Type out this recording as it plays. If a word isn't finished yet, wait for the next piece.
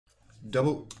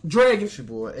Double Dragon. It's your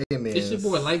boy AMENZ. It's your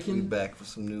boy Liking. We back for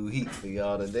some new heat for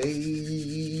y'all today.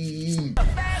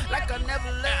 Like I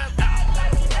never left.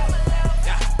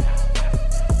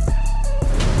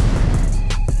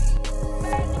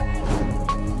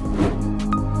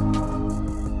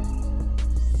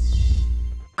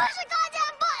 Push the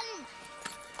goddamn button!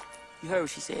 You heard what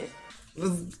she said.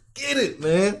 Let's get it,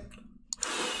 man.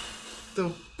 The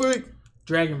freak.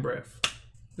 Dragon breath.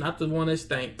 Not the one that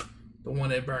stank. The one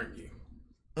that burnt you.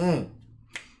 You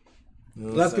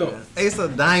know Let's go. Ace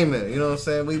of Diamond. You know what I'm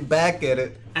saying? We back at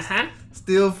it.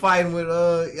 Still fighting with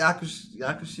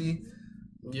Yakushi.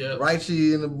 Yeah.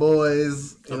 Raichi and the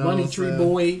boys. The money tree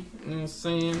boy. You know what I'm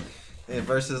saying? And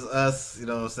versus us. You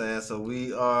know what I'm saying? So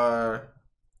we are...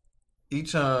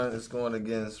 Ichan is going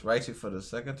against Raichi for the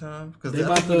second time. They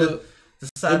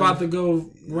about to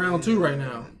go round 2 right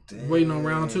now. Damn, waiting on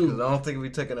round 2. I don't think we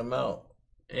taking them out.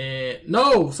 And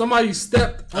no, somebody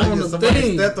stepped on the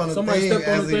thing. Somebody stepped on the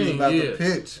thing. About to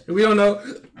pitch. And we don't know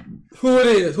who it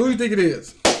is. Who do you think it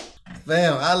is?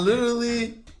 Fam, I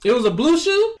literally... It was a blue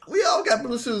shoe? We all got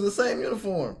blue shoes, the same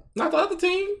uniform. Not the other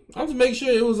team. I'm just making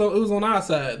sure it was on our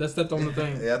side that stepped on the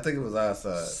thing. Yeah, I think it was our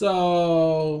side.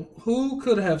 So who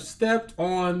could have stepped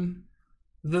on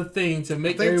the thing to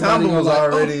make everybody Tomba was like,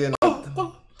 already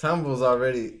Tomba was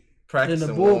already practicing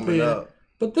in the warming bullpen. up.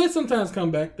 But they sometimes come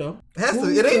back though.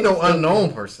 It ain't no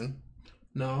unknown person.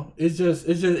 No, it's just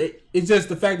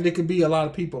the fact that it could be a lot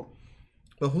of people.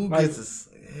 But who gets this?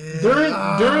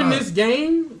 Yeah. During this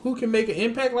game, who can make an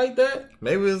impact like that?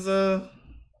 Maybe it's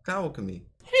Kawakami.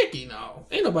 Heck, no,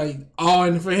 ain't nobody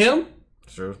awing for him.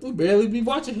 True. We'll barely be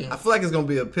watching him. I feel like it's gonna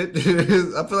be a pitcher.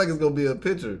 I feel like it's gonna be a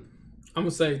pitcher. I'm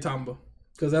gonna say Tomba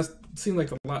because that seems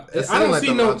like a lot. I don't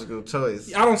see no logical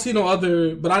choice. I don't see no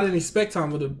other, but I didn't expect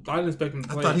Tomba to. I didn't expect him to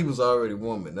play. I thought he was already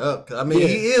warming up. I mean,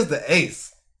 he is the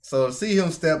ace. So to see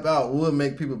him step out would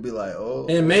make people be like, "Oh."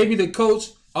 And maybe the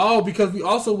coach. Oh, because we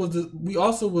also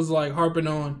was like harping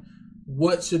on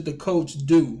what should the coach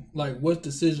do? Like, what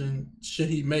decision should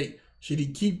he make? Should he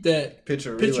keep that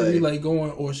pitcher relay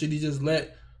going, or should he just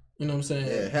let, you know what I'm saying?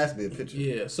 Yeah, it has to be a pitcher.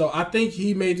 Yeah, so I think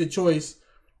he made the choice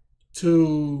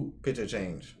to pitcher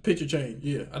change.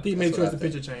 Yeah, I think he made the choice to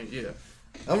pitcher change. Yeah,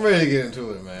 I'm ready to get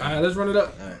into it, man. All right, let's run it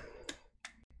up. All right.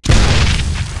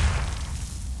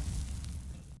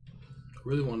 I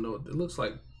really want to know. It looks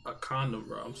like a condom,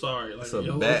 bro. I'm sorry. Like, it's a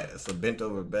bat. It's a bent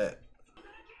over bat.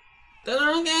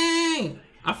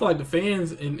 I feel like the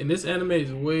fans in this anime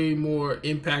is way more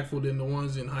impactful than the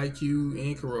ones in Haikyuu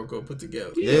and Kuroko put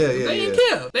together. They didn't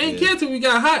care. They didn't care till we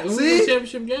got hot and we won the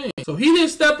championship game. So he didn't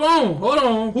step on. Hold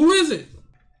on. Who is it?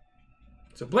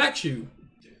 It's a black shoe.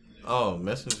 Oh,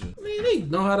 messenger. Man, they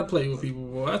know how to play with people,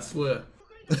 boy. I swear.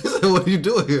 What are you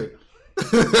doing here?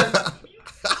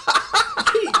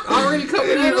 Already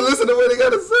coming in. Even listen to what they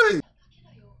gotta say.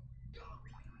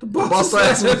 The boss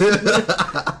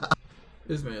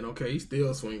This man, okay, he's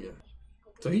still swinging.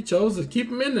 So he chose to keep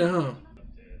him in there, huh?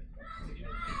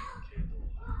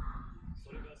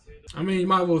 I mean, you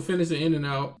might as well finish the in and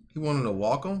out. He wanted to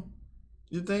walk him?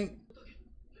 You think?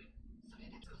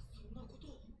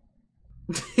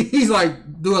 He's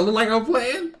like, do I look like I'm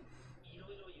playing?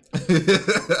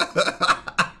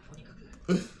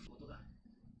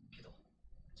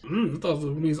 I thought it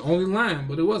was his only line,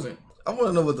 but it wasn't. I want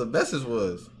to know what the message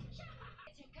was.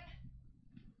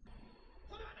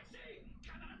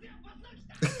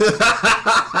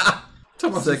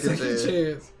 Talk about second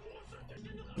chance.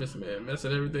 This man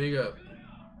messing everything up.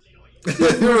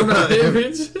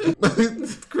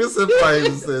 Chris and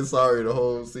Price said sorry the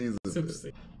whole season.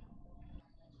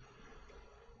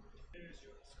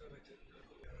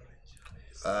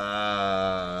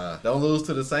 Don't lose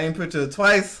to the same pitcher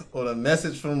twice or the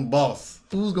message from boss.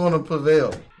 Who's going to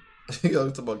prevail? You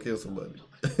gotta talk about kill somebody.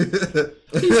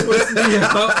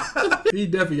 He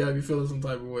definitely gotta be feeling some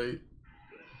type of way.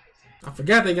 I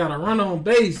forgot they got a run on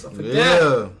base. I forgot.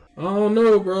 Yeah. I don't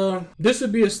know, bro. This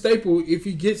would be a staple if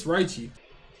he gets Raichi.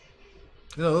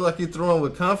 You know, look like he's throwing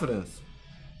with confidence.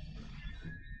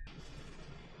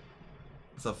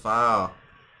 It's a foul.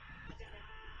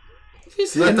 He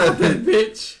said not that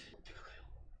bitch.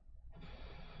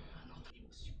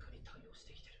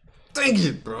 Dang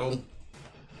it, bro.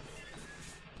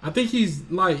 I think he's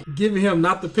like giving him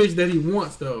not the pitch that he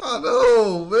wants, though. I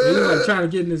know, man. He's like trying to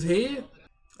get in his head.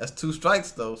 That's 2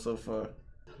 strikes, though, so far.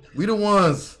 We the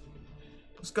ones.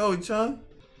 Let's go, Ichan.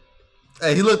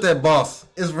 Hey, he looked at boss.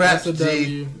 It's raps,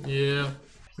 G. Yeah.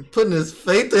 He's putting his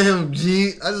faith in him,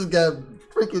 G. I just got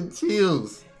freaking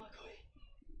chills.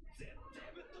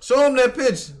 Show him that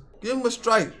pitch. Give him a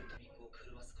strike.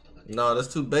 No,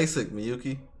 that's too basic,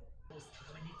 Miyuki.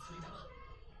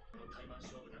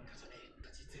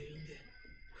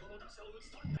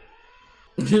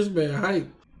 This man hype.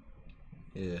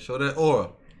 Yeah, show that aura.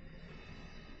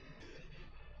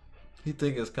 He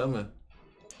think it's coming.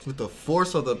 With the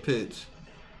force of the pitch.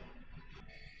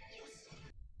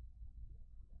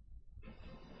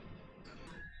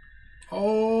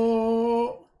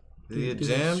 Oh. Did he get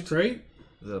jammed? Straight?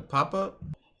 Is it a pop-up?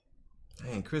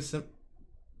 Dang, Chris.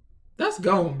 That's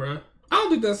gone, bro. I don't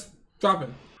think that's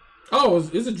dropping. Oh,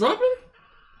 is it dropping?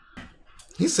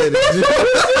 He said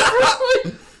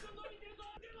it.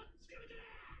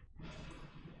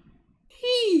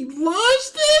 He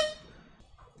launched it?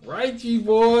 Raichi,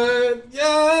 boy.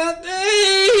 Yeah,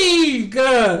 dang.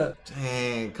 God.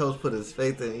 Dang, coach put his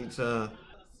faith in each other.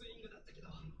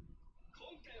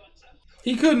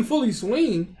 He couldn't fully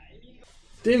swing.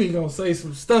 Then he gonna say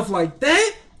some stuff like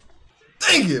that?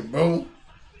 Dang it, bro.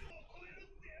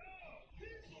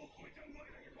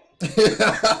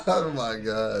 Oh my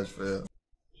gosh, man.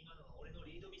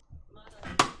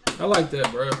 I like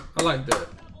that, bro. I like that.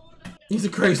 He's a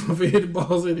crazy one for hitting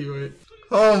balls anyway.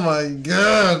 Oh my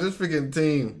god, this freaking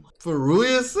team.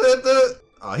 Furuya said that?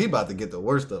 Oh, he about to get the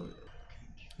worst of it.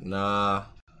 Nah.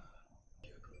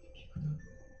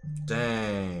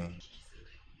 Dang.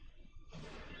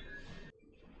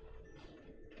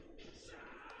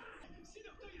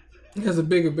 He has a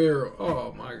bigger barrel.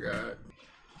 Oh my god.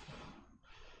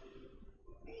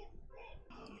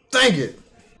 Dang it.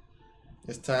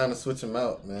 It's time to switch him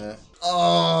out, man.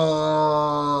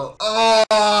 Oh,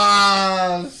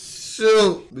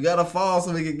 shoot. We got to fall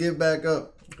so we can get back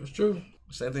up. That's true.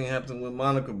 Same thing happened with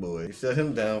Monica Boy. He shut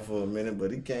him down for a minute,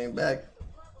 but he came back.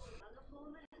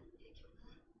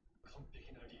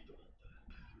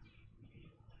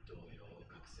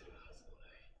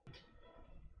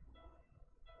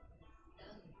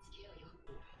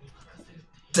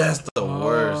 That's the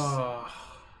worst.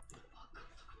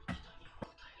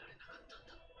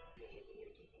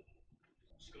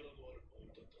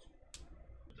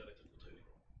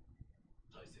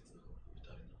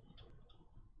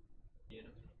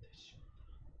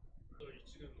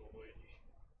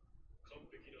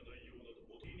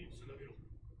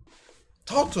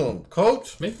 Talk to him,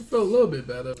 coach. Make him feel a little bit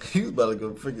better. He was about to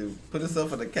go freaking put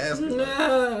himself in the casket.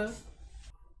 Nah.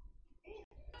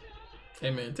 Hey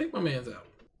man, take my man's out.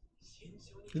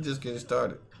 He just getting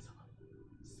started.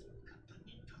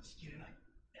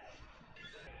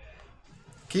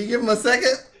 Can you give him a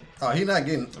second? Oh, he not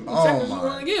getting. Oh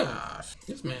my gosh.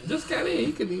 This man just got in.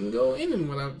 He couldn't even go in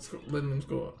without letting him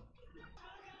score.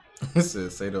 It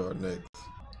says Seido are next.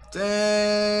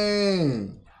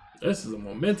 Dang. This is a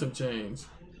momentum change.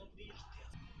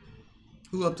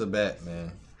 Who up to bat,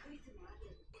 man?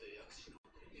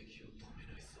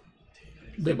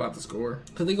 They about to score.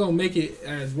 Because they going to make it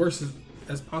as worse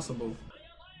as possible.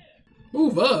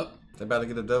 Move up. They about to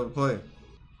get a double play.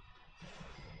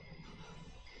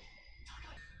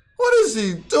 What is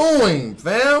he doing,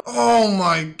 fam? Oh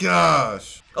my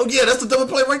gosh. Oh yeah, that's the double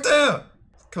play right there.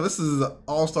 Cause this is an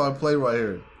all-star play right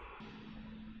here.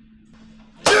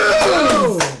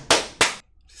 Oh.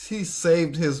 He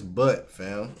saved his butt,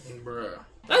 fam. Bruh.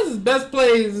 That's his best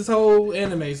play in this whole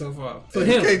anime so far. For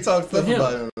him. You can't talk stuff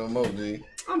about him no more, G.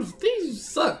 These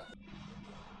suck.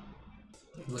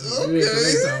 Okay.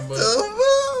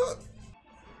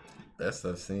 That's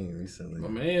what I've seen recently. My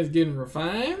man's getting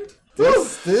refined.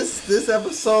 This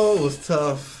episode was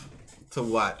tough to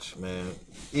watch, man.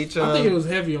 I think it was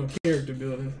heavy on character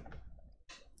building.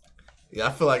 Yeah,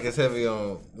 I feel like it's heavy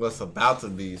on what's about to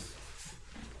be.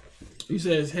 You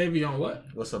said it's heavy on what?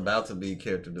 What's about to be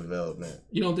character development.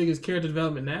 You don't think it's character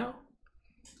development now?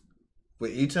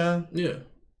 With Ichan? Yeah.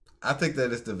 I think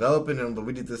that it's developing him, but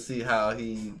we need to see how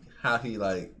he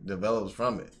like develops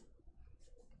from it.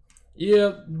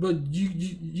 Yeah, but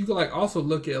you can like also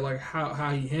look at like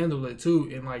how he handled it too,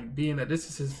 and like being that this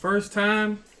is his first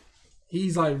time,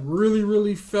 he's like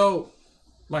really felt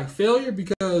like failure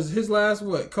because his last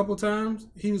couple times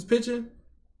he was pitching,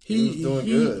 he was doing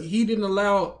good. He didn't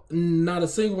allow not a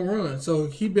single run, so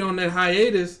he been on that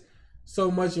hiatus so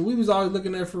much, and we was always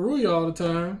looking at Furuya all the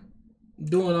time,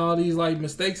 doing all these like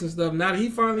mistakes and stuff. Now that he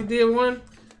finally did one,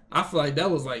 I feel like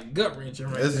that was like gut wrenching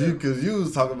right there. Because you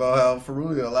was talking about how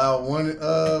Furuya allowed one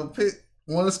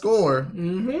to score.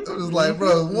 Mm-hmm. It was like,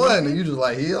 bro, one, and you just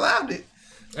like he allowed it.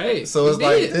 Hey, so it's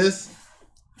like this,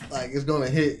 like it's gonna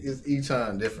hit each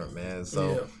time different, man.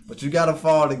 So, yeah. But you gotta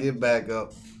fall to get back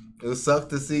up. It would suck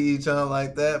to see each other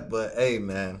like that, but hey,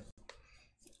 man,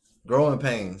 growing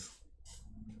pains.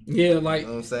 Yeah, like you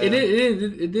know what I'm saying?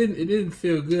 It didn't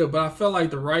feel good, but I felt like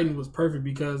the writing was perfect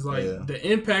because like the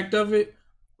impact of it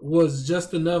was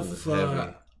just enough.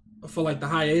 for like the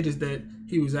hiatus that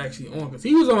he was actually on, because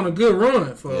he was on a good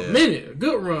run for a minute, a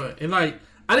good run, and like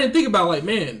I didn't think about like,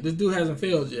 man, this dude hasn't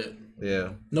failed yet.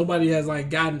 Yeah, nobody has like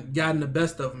gotten the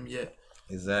best of him yet.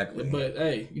 Exactly. But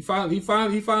hey, he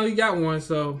finally got one.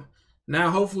 So now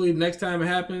hopefully next time it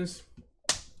happens,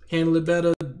 handle it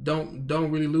better. Don't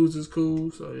really lose his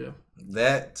cool. So yeah,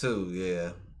 that too.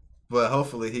 Yeah, but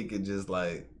hopefully he could just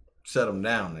like shut him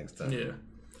down next time. Yeah.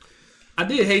 I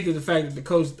did hate the fact that the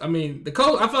coach.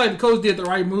 I feel like the coach did the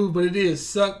right move, but it did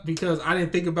suck because I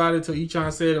didn't think about it until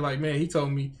Ichan said it. Like, man, he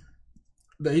told me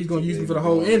that he's going to use me for the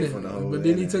whole inning, but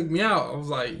then he took me out. I was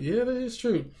like, yeah, that is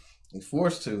true. He's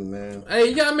forced to, man. Hey,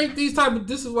 you gotta make these type of.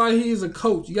 This is why he is a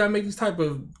coach. You gotta make these type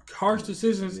of harsh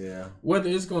decisions. Yeah. Whether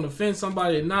it's going to offend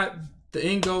somebody or not, the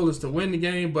end goal is to win the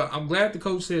game. But I'm glad the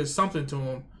coach said something to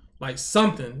him, like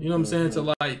something. You know what I'm saying,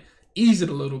 to like ease it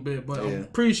a little bit. But I'm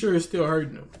pretty sure it's still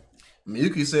hurting him.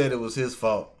 Miyuki said it was his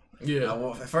fault. Yeah.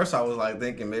 At first, I was like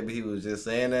thinking maybe he was just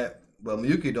saying that, but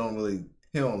Miyuki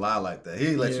don't lie like that.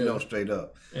 He lets you know straight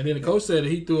up. And then the coach said that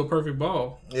he threw a perfect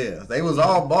ball. Yeah, they was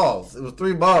all balls. It was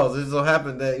 3 balls. It so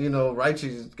happened that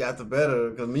Raichi got the better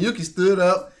because Miyuki stood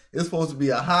up. It's supposed to be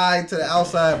a high to the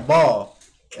outside ball,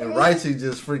 and Raichi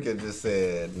just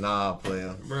said, "Nah,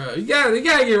 player." Bro, you gotta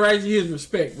give Raichi his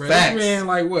respect, bro. Facts. This man,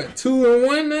 like what,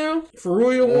 2-1 now?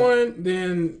 Furuya won,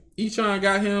 then Ichan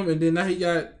got him, and then now he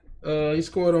got he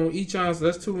scored on Ichan, so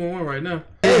that's 2-1 right now.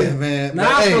 Yeah, man.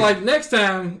 Now I feel like next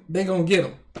time they gonna get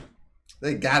him.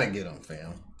 They gotta get him,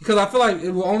 fam. Because I feel like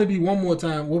it will only be one more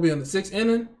time. We'll be on the 6th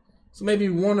inning, so maybe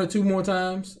 1 or 2 more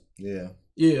times. Yeah.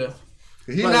 Yeah.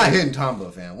 He's not hitting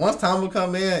Tamba, fam. Once Tamba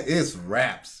come in, it's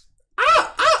raps.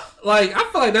 I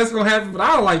feel like that's gonna happen, but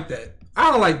I don't like that.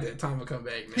 I don't like that Tamba come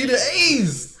back, man. He the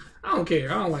ace. I don't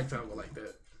care. I don't like Tamba like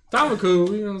that. Tamba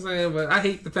cool, you know what I'm saying? But I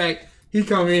hate the fact he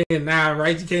come in now,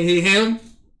 right? You can't hit him.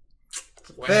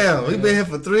 Wow, fam, we been here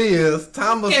for 3 years.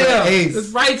 Tamba's the ace. That's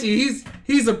right.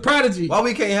 He's a prodigy. Why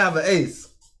we can't have an ace?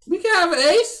 We can have an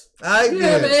ace. We can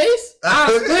have an ace.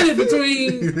 I'll split it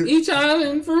between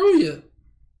Ichan and Furuya.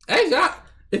 Actually,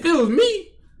 if it was me,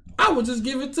 I would just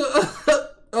give it to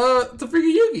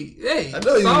freaking Yugi. Hey, I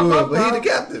know you would, but he the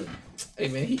captain. Hey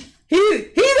man, he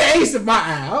the ace in my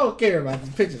eye. I don't care about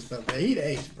this picture stuff, man. He the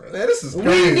ace, bro. Man, this is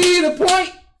crazy. We need a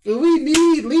point. We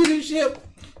need leadership.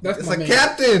 It's a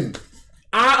captain.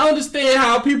 I understand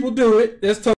how people do it.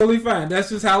 That's totally fine. That's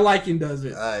just how Lycan does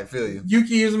it. I feel you.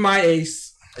 Yuki is my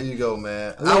ace. There you go,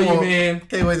 man. I love you, man.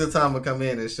 Can't wait till Tamba come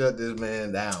in and shut this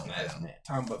man down. Nice, man.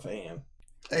 Tamba fan.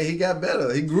 Hey, he got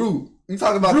better. He grew. You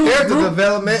talking about character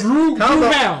development? Grew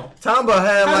how? Tamba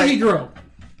had how did he grow?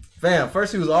 Fam,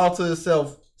 first he was all to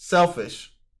himself,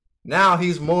 selfish. Now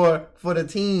he's more for the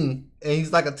team, and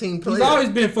he's like a team player. He's always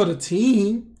been for the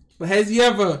team, but has he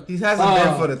ever? He hasn't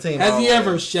been for the team. Has he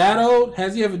ever shadowed?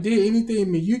 Has he ever did anything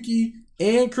Miyuki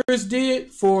and Chris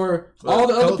did for all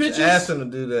the other pitchers? Asked him to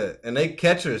do that, and they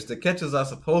catchers. The catchers are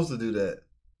supposed to do that.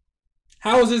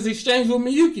 How was his exchange with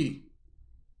Miyuki?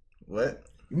 What?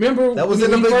 Remember that was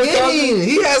in the beginning.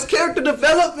 He has character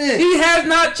development. He has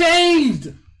not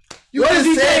changed. What did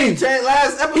he change?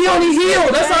 Last episode, he only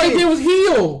healed. That's all he did was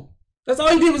heal. That's all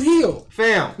he did was heal.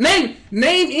 Fam. Name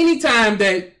any time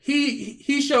that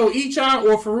he showed Ichan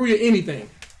or Furuya anything.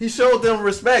 He showed them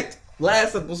respect.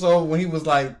 Last episode when he was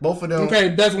like both of them.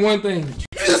 Okay, that's one thing.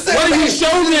 What did he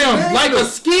show them? Like a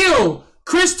skill.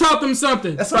 Chris taught them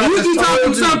something. That's what Yuki taught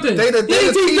them something. They didn't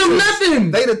teach them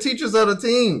nothing. They the teachers of the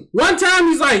team. One time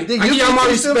he's like, did Yuki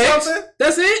teach them something?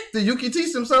 That's it? Did Yuki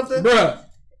teach them something? Bruh.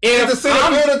 If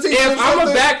I'm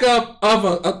a backup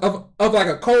of like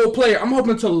a cold player, I'm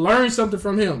hoping to learn something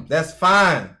from him. That's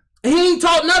fine. He ain't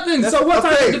taught nothing. So what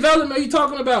type of development are you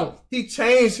talking about? He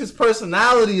changed his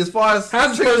personality as far as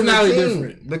how's his personality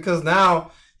different? Because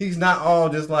now he's not all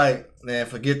just like, man,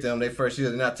 forget them. They first year,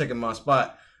 they're not taking my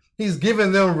spot. He's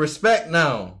giving them respect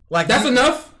now. Like that's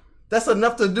enough. That's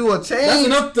enough to do a change. That's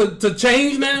enough to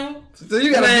change now. So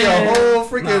you gotta be a whole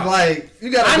freaking like. You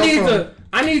gotta.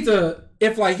 I need to.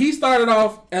 If like he started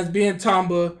off as being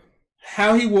Tamba,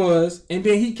 how he was, and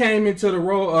then he came into the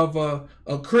role of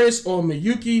a Chris or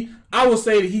Miyuki, I will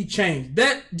say that he changed.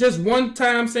 That just one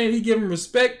time saying he give him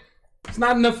respect, it's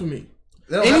not enough for me.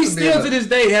 And he still to this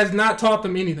day has not taught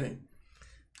them anything.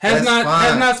 Has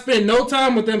not spent no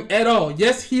time with them at all.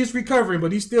 Yes, he's recovering,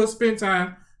 but he still spent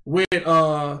time with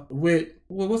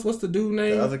what's the dude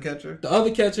name? The other catcher. The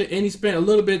other catcher, and he spent a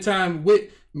little bit of time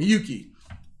with Miyuki.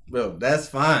 Bro, that's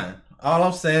fine. All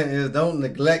I'm saying is don't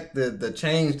neglect the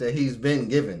change that he's been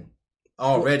given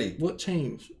already. What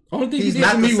change? Only thing he did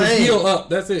for me was heal up.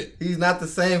 That's it. He's not the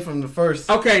same from the first.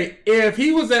 Okay, if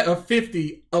he was at a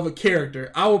 50 of a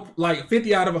character, I would like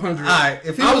 50 out of 100. All right,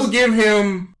 if I would give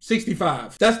him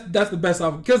 65. That's the best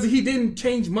of because he didn't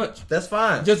change much. That's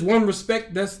fine. Just one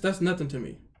respect. That's nothing to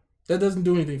me. That doesn't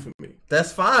do anything for me.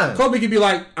 That's fine. Kobe could be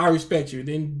like, I respect you.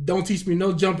 Then don't teach me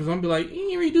no jumpers. I'm be like, you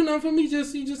ain't really do nothing for me.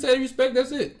 He just said respect.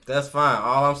 That's it. That's fine.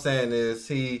 All I'm saying is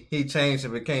he changed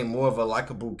and became more of a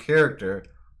likable character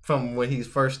from when he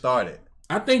first started.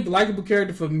 I think the likable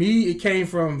character for me, it came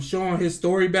from showing his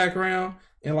story background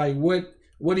and like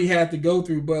what he had to go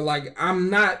through. But like, I'm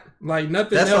not like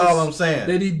nothing. That's else all I'm saying.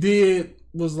 That he did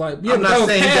was like. Yeah, I'm not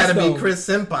saying he got to be Chris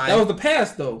Senpai. That was the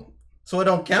past though. So it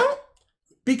don't count.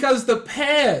 Because the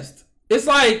past, it's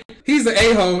like he's an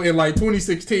a-hole in like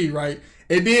 2016, right?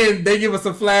 And then they give us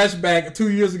a flashback 2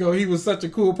 years ago. He was such a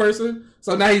cool person,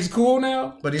 so now he's cool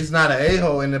now. But he's not an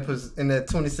a-hole in the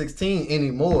 2016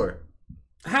 anymore.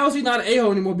 How is he not an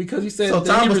a-hole anymore? Because he said so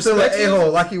that Tom was still an a-hole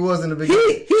us? like he was in the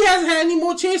beginning. He hasn't had any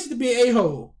more chances to be an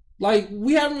a-hole. Like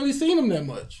we haven't really seen him that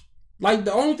much. Like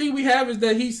the only thing we have is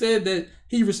that he said that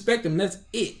he respect him. That's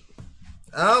it.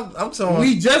 I'm telling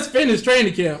we just finished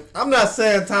training camp. I'm not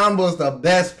saying Tom was the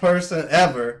best person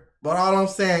ever, but all I'm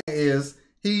saying is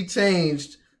he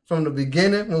changed from the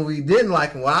beginning when we didn't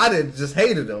like him. Well, I didn't just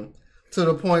hated him to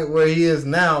the point where he is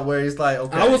now, where he's like,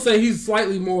 okay. I would say he's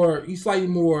slightly more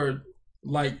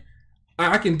like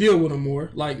I can deal with him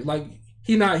more. Like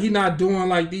he not doing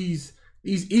like these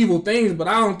evil things, but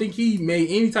I don't think he made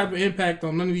any type of impact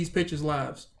on none of these pitchers'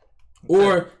 lives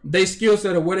or they skill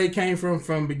set of where they came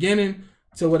from beginning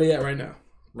to where they at right now.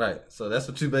 Right. So that's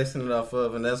what you're basing it off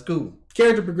of, and that's cool.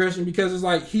 Character progression, because it's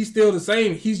like he's still the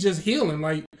same. He's just healing.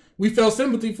 Like we felt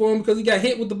sympathy for him because he got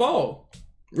hit with the ball.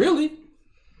 Really?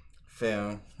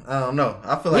 Fam. I don't know.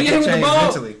 I feel like he changed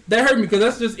mentally. That hurt me because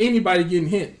that's just anybody getting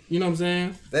hit. You know what I'm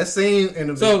saying? That scene in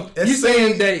the So you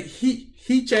saying that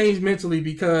he changed mentally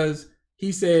because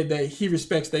he said that he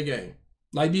respects their game.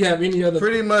 Like, do you have any other?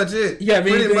 Pretty much it. You have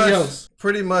anything else?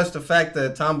 Pretty much the fact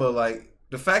that Tomba, like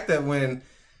the fact that when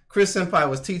Chris Senpai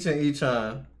was teaching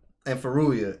Ichan and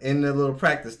Furuya in the little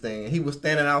practice thing, he was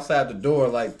standing outside the door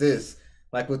like this,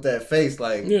 like with that face,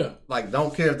 like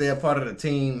don't care if they're part of the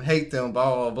team, hate them,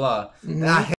 blah blah blah. Mm-hmm. And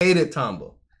I hated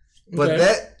Tomba, but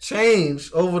that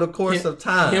changed over the course of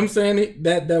time. Him saying it,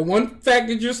 that one fact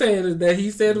that you're saying is that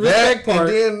he said the respect part,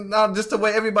 and then just the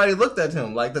way everybody looked at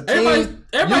him, like the team,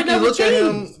 everybody never looked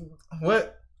changed. at him.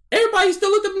 What? Everybody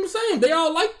still looked at him the same. They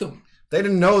all liked him. They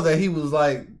didn't know that he was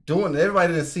like doing it.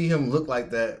 Everybody didn't see him look like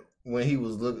that when he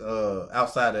was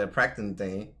outside that practicing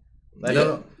thing. Like,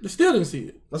 they still didn't see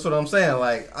it. That's what I'm saying.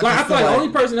 Like I feel like the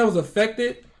only person that was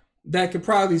affected that could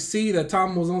probably see that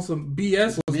Tom was on some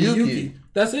BS was Miyuki.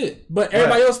 That's it. But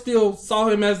everybody else still saw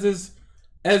him as this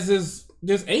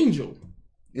angel.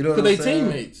 You know what I'm saying? Because they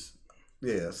teammates.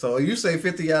 Yeah. So you say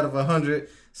 50 out of 100,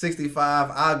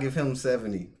 65. I'll give him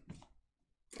 70.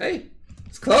 Hey,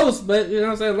 it's close, but you know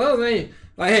what I'm saying? Love ain't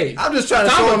like, hey. I'm just trying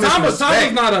to show him his respect.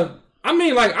 Tom's not a. I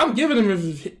mean, like I'm giving him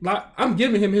his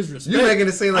respect. You're making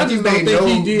it seem like he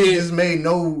just made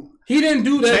no. He didn't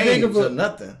do that big of a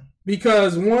nothing.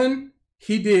 Because one,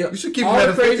 he did. You should keep all him the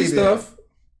at crazy 50 stuff.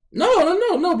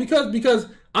 No. Because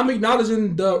I'm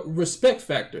acknowledging the respect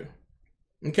factor.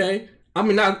 Okay,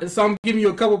 so I'm giving you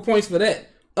a couple points for that.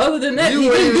 Other than that, he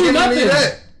didn't do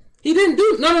nothing. He didn't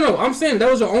do no. I'm saying that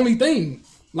was the only thing.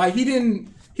 Like he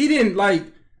didn't like.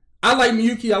 I like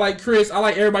Miyuki, I like Chris, I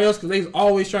like everybody else because they's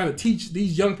always trying to teach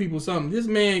these young people something. This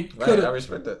man could have. I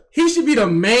respect that. He should be the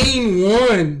main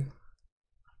one.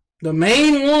 The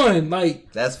main one,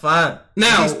 like that's fine.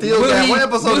 Now, he still got what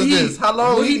episode is this? How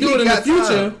long will he do it in the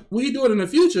future? Will he do it in the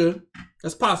future?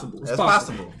 That's possible. That's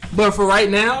possible. But for right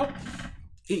now,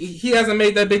 he hasn't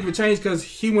made that big of a change because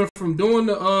he went from doing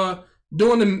the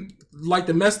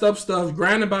messed up stuff,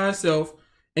 grinding by himself,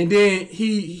 and then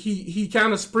he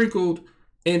kind of sprinkled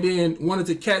and then wanted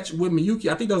to catch with Miyuki.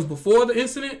 I think that was before the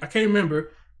incident. I can't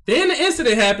remember. Then the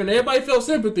incident happened. Everybody felt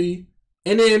sympathy.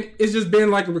 And then it's just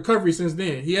been like a recovery since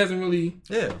then. He hasn't really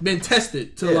been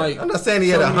tested to like. I'm not saying he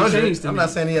had 100. I'm not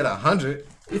saying he had 100.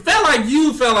 It felt like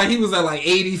you felt like he was at like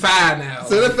 85 now.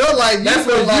 So it felt like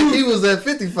he was at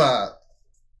 55.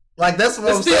 Like that's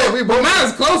what I'm saying. We both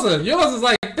mine's closer. Yours is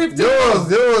like 50.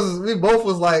 Yours. We both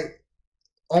was like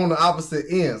on the opposite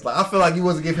ends. Like I feel like you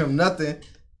wasn't giving him nothing,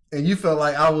 and you felt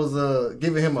like I was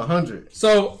giving him 100.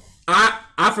 So.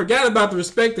 I forgot about the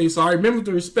respect thing, so I remembered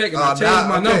the respect and I changed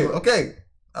my number. Okay.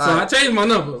 I changed my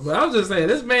number. But I was just saying,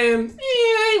 this man,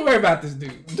 I ain't worried about this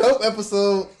dude. Dope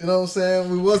episode, you know what I'm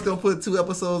saying? We was going to put 2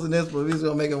 episodes in this, but we was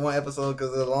going to make it 1 episode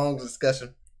because it's a long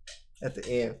discussion at the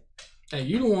end. Hey,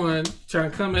 you the one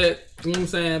trying to come at, you know what I'm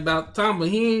saying, about Tamba.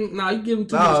 He ain't, you give him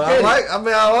too much credit.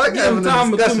 I like having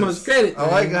the discussion. Too much credit,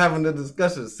 I like having the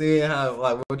discussion, seeing how,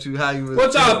 like, how you really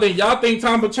What y'all think? Y'all think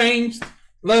Tamba changed?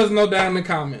 Let us know down in the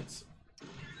comments.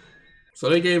 So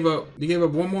they gave up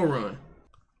one more run.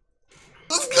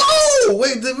 Let's go!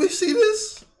 Wait, did we see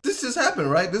this? This just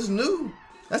happened, right? This is new.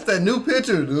 That's that new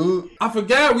picture, dude. I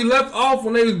forgot we left off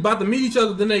when they was about to meet each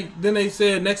other. Then they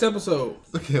said next episode.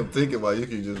 Look at him thinking about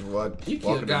Yuki just walking. Yuki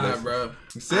a guy, bro.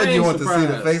 You said you want to see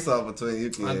the face off between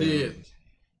Yuki. I did.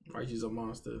 Raichi's a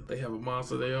monster. They have a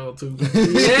monster they all too.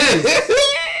 Yes.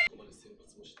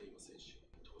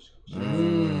 I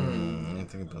didn't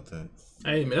think about that.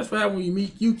 Hey man, that's what happens when you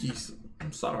meet Yukis.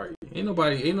 I'm sorry. Ain't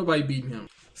nobody beating him.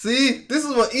 See, this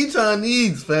is what Ichan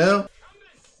needs, fam.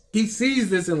 He sees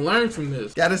this and learns from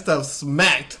this. Got his stuff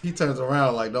smacked. He turns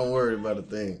around like, don't worry about a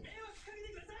thing.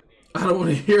 I don't want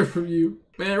to hear from you.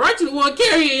 Man, Raichi the one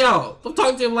carrying y'all. Don't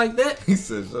talk to him like that. He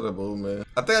said, shut up, old man.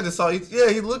 I think I just saw,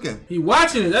 yeah, he's looking. He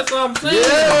watching it. That's what I'm saying.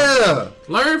 Yeah.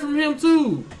 Learn from him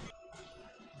too.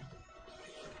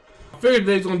 I figured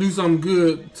they was going to do something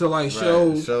good to like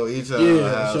show Ichan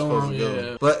how it's supposed to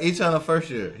go. But Ichan the first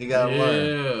year, he got to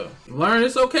learn. Yeah. Learn.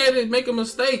 It's okay to make a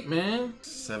mistake, man.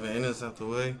 7 innings out the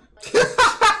way.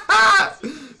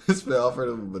 This man offered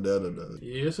him a banana though.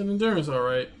 Yeah, it's an endurance, all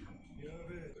right.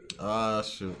 Ah,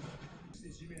 shoot.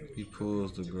 He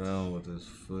pulls the ground with his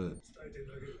foot.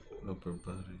 Upper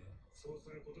body.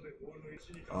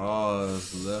 Oh,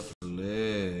 his left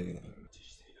leg.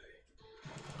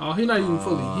 Oh, he not even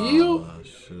fully healed? Oh,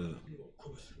 shit.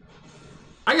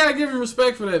 I gotta give him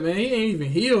respect for that, man. He ain't even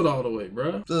healed all the way,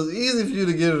 bro. So it's easy for you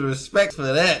to give respect for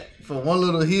that, for one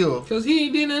little heal. Because he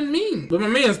ain't did nothing mean. But my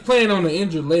man's playing on the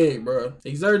injured leg, bro.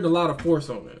 Exerting a lot of force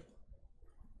on it.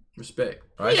 Respect.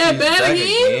 Right, yeah, bad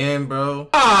again, bro.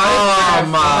 Oh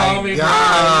my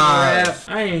God.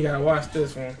 I ain't gotta watch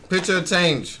this one. Picture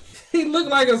change. He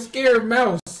looked like a scared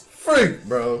mouse. Freak,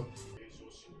 bro.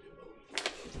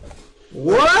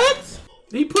 What?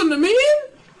 He putting him in?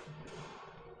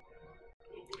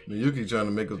 Miyuki trying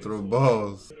to make him throw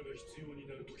balls.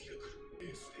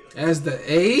 As the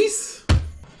ace?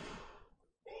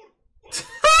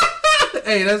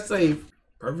 Hey, that's safe.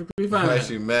 Perfectly fine. I'm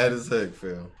actually mad as heck,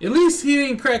 fam. At least he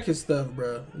didn't crack his stuff,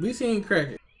 bro. At least he didn't crack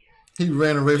it. He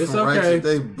ran away from Raichi.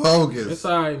 They bogus. It's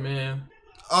alright, man.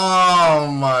 Oh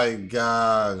my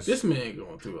gosh. This man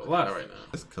going through a lot right now.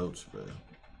 This coach, bro.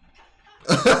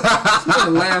 This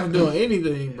man laugh doing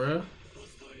anything, bro.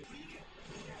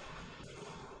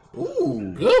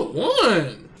 Ooh. Good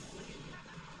one.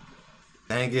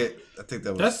 Dang it. I think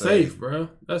that was That's safe, bro.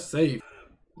 That's safe.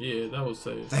 Yeah, that was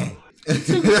safe. Dang.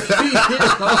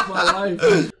 Off my life.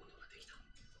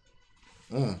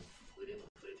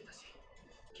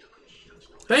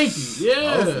 Thank you.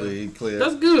 Yeah. Hopefully he cleared.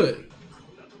 That's good.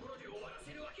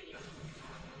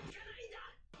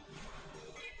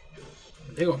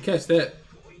 They gonna catch that.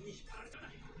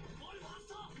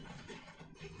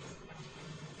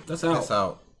 That's out. That's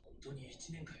out.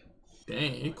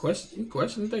 Dang, he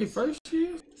questioned their first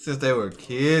year? Since they were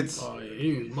kids. Oh yeah,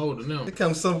 he was molding them. Here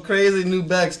comes some crazy new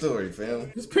backstory,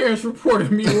 fam. His parents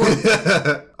reported me once.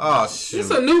 Oh shit.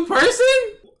 It's a new person?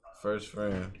 First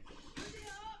friend.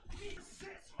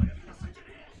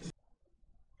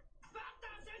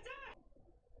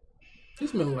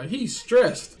 This man like he's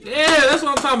stressed. Yeah, that's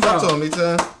what I'm talking about. Talk to him,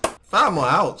 son. 5 more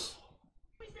outs.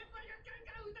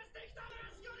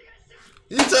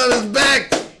 He's on his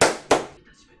back.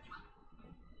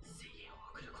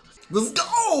 Let's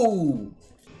go.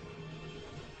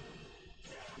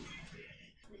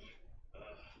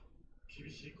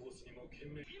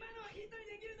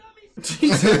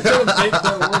 Jesus, don't take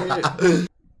that one.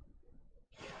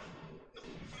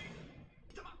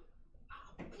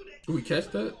 Did we catch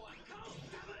that?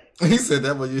 He said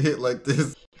that when you hit like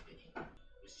this.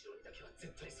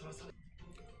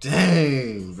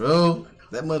 Dang, bro.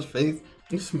 That much faith?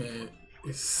 This man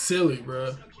is silly,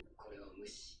 bro.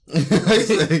 He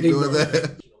said he doing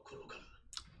that.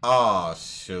 Oh,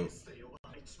 shoot.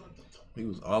 He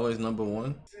was always number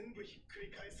 1.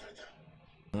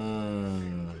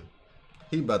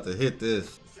 He about to hit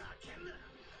this.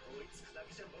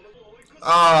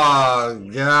 Oh,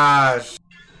 gosh.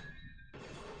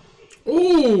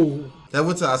 Ooh. That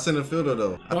went to our center fielder,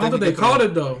 though. I thought they caught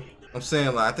it, though. I'm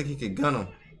saying, like, I think he could gun him.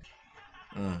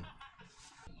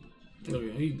 Look,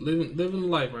 he living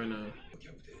life right now.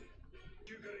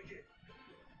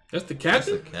 That's the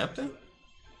captain? That's the captain?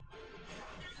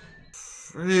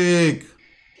 Freak.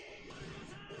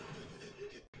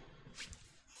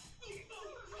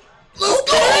 Let's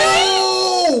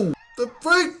go! The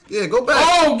freak. Yeah, go back.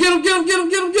 Oh, get him, get him, get him,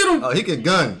 get him, get him. Oh, he can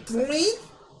gun.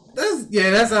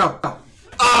 That's out.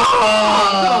 Oh,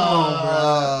 come on,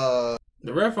 bro.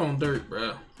 The ref on dirt,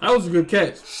 bro. That was a good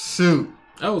catch. Shoot.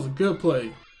 That was a good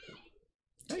play.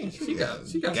 Dang, She got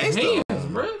some hands,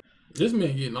 bro. This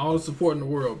man getting all the support in the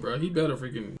world, bro. He better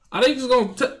freaking. I think he's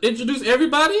gonna introduce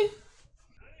everybody.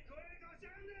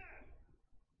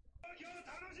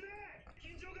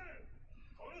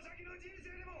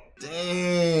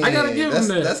 Dang. I gotta give him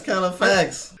that. That's kind of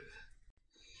facts.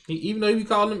 Even though he be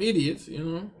calling them idiots, you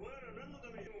know.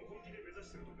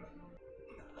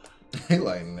 He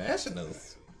like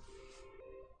nationals.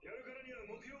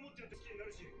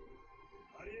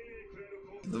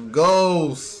 The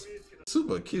goals.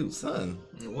 Super cute, son.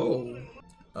 Whoa.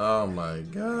 Oh my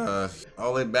gosh.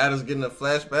 All they batters getting a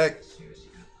flashback.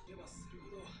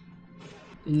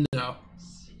 No.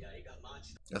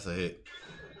 That's a hit.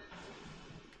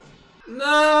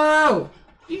 No.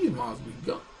 These must be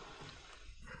gone.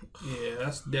 Yeah,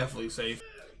 that's definitely safe.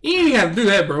 You didn't even have to do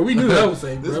that, bro. We knew that was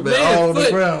safe, bro. This been all on the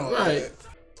ground. Right.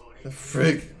 The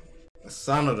freak.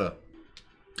 Sanada.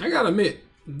 I gotta admit,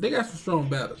 they got some strong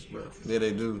batters, bro. Yeah,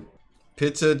 they do.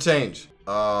 Picture change.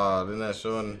 Oh, they're not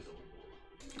showing.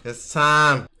 It's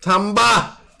time.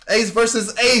 Tamba. Ace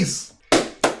versus Ace.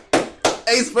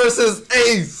 Ace versus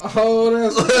Ace. Oh,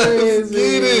 that's crazy.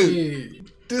 Get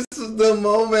it. This is the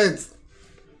moment.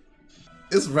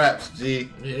 It's raps, G.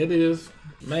 Yeah, it is.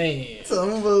 Man.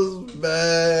 Tamba's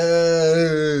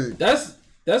back.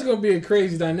 That's gonna be a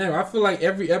crazy dynamic. I feel like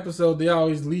every episode they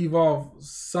always leave off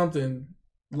something.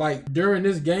 Like during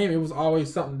this game, it was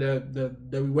always something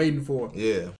that we waiting for.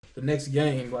 Yeah. The next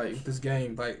game, like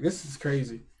this is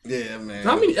crazy. Yeah, man.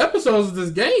 How many episodes is this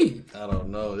game? I don't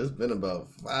know. It's been about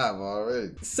 5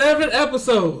 already. 7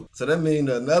 episodes. So that means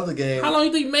another game. How long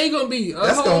you think May gonna be?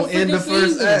 That's gonna end the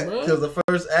first season, act, bro. because the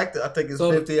first act I think is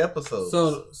 50 episodes.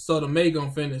 So the May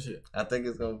gonna finish it. I think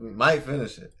it's gonna be might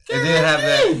finish it. And then have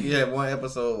that. You have one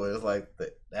episode where it's like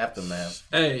the aftermath.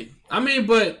 Hey, I mean,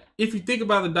 but if you think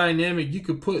about the dynamic, you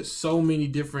could put so many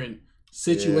different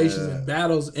situations and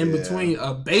battles in between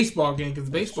a baseball game, because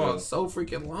baseball is so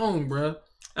freaking long, bro.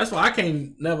 That's why I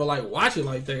can't never like watch it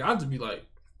like that. I'll just be like,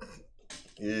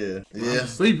 I'm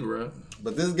sleepy, bro.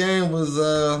 But this game was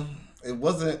it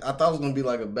wasn't. I thought it was gonna be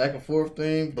like a back and forth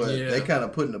thing, but they kind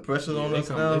of putting the pressure on us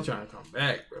now. They trying to come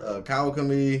back, bro.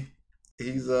 Kawakami,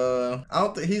 he's I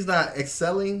don't think he's not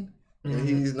excelling. And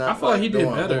he's not. I feel like he did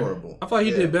better. Horrible. I feel like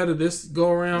he did better this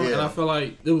go around, and I feel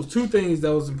like there was 2 things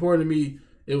that was important to me.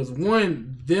 It was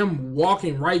one, them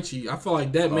walking Raichi. I feel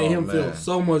like that made him feel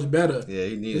so much better. Yeah,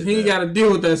 he needed. He got to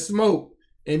deal with that smoke,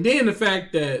 and then the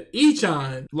fact that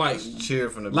Ichan like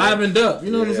cheer from the livened up. You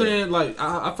know what I'm saying? Like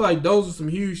I feel like those are some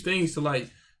huge things to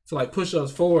push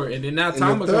us forward. And then now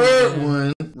Tama. The third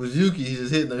one was Yuki. He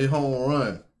just hitting a home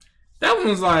run. That one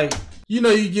was like, you know,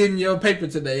 you getting your paper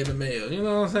today in the mail. You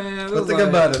know what I'm saying? But think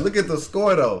about it. Look at the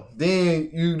score though.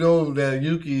 Then you know that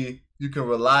Yuki, you can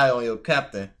rely on your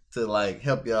captain to like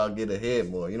help y'all get ahead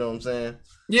more. You know what I'm saying?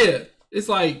 Yeah. It's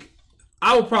like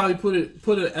I would probably put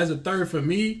it as a third for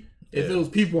me if it was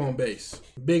people on base.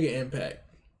 Bigger impact.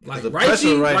 Like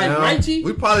Raichi,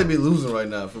 we'd probably be losing right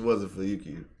now if it wasn't for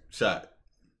Yuki shot.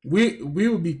 We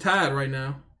would be tied right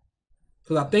now.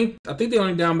 Cause I think we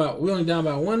only down by 1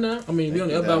 now. I mean, we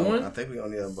only up by 1. I think we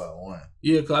only up by 1.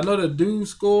 Yeah, cause I know the dude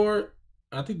scored.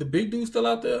 I think the big dude's still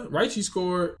out there. Raichi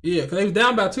scored. Yeah, cause they was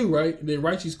down by 2, right? Then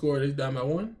Raichi scored. They down by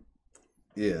 1.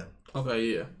 Yeah. Okay,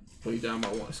 yeah. So you down by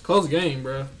 1. It's a close game,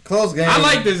 bro. Close game. I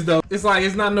like this though. It's like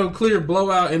it's not no clear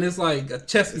blowout, and it's like a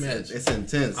chess match. It's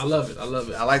intense. I love it.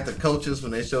 I like the coaches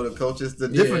when they show the coaches the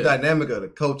different dynamic of the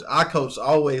coach. Our coach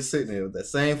always sitting there with that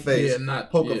same face,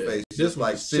 poker face, just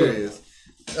like serious.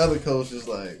 The other coach is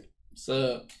like,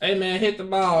 so hey man, hit the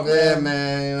ball, man. Yeah,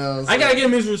 man. You know I gotta give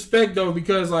him his respect though,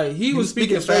 because like he was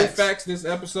speaking straight facts this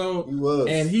episode. He was,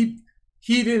 and he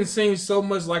didn't seem so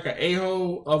much like an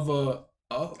a-hole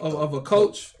of a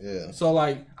coach. Yeah. So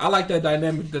like I like that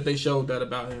dynamic that they showed that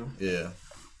about him. Yeah.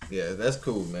 Yeah, that's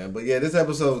cool, man. But yeah, this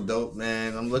episode was dope,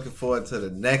 man. I'm looking forward to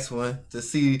the next one to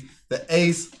see the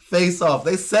Ace face off.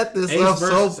 They set this up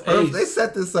so perfect. They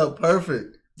set this up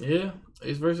perfect. Yeah.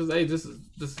 Ace versus Ace. This is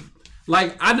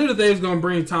like I knew that they was gonna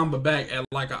bring Tamba back at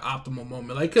like an optimal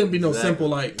moment. Like it couldn't be no simple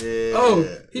like,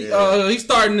 he's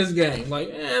starting this game.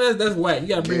 Like, that's whack. You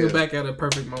gotta bring him back at a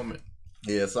perfect moment.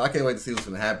 Yeah, so I can't wait to see what's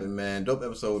gonna happen, man. Dope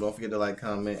episode. Don't forget to like,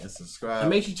 comment, and subscribe. And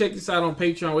make sure you check this out on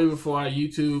Patreon way before our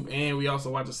YouTube, and we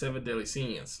also watch the 7 Deadly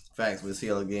Sins. Facts. We'll see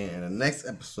y'all again in the next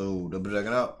episode. Double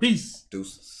checking out. Peace.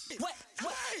 Deuces. Wait.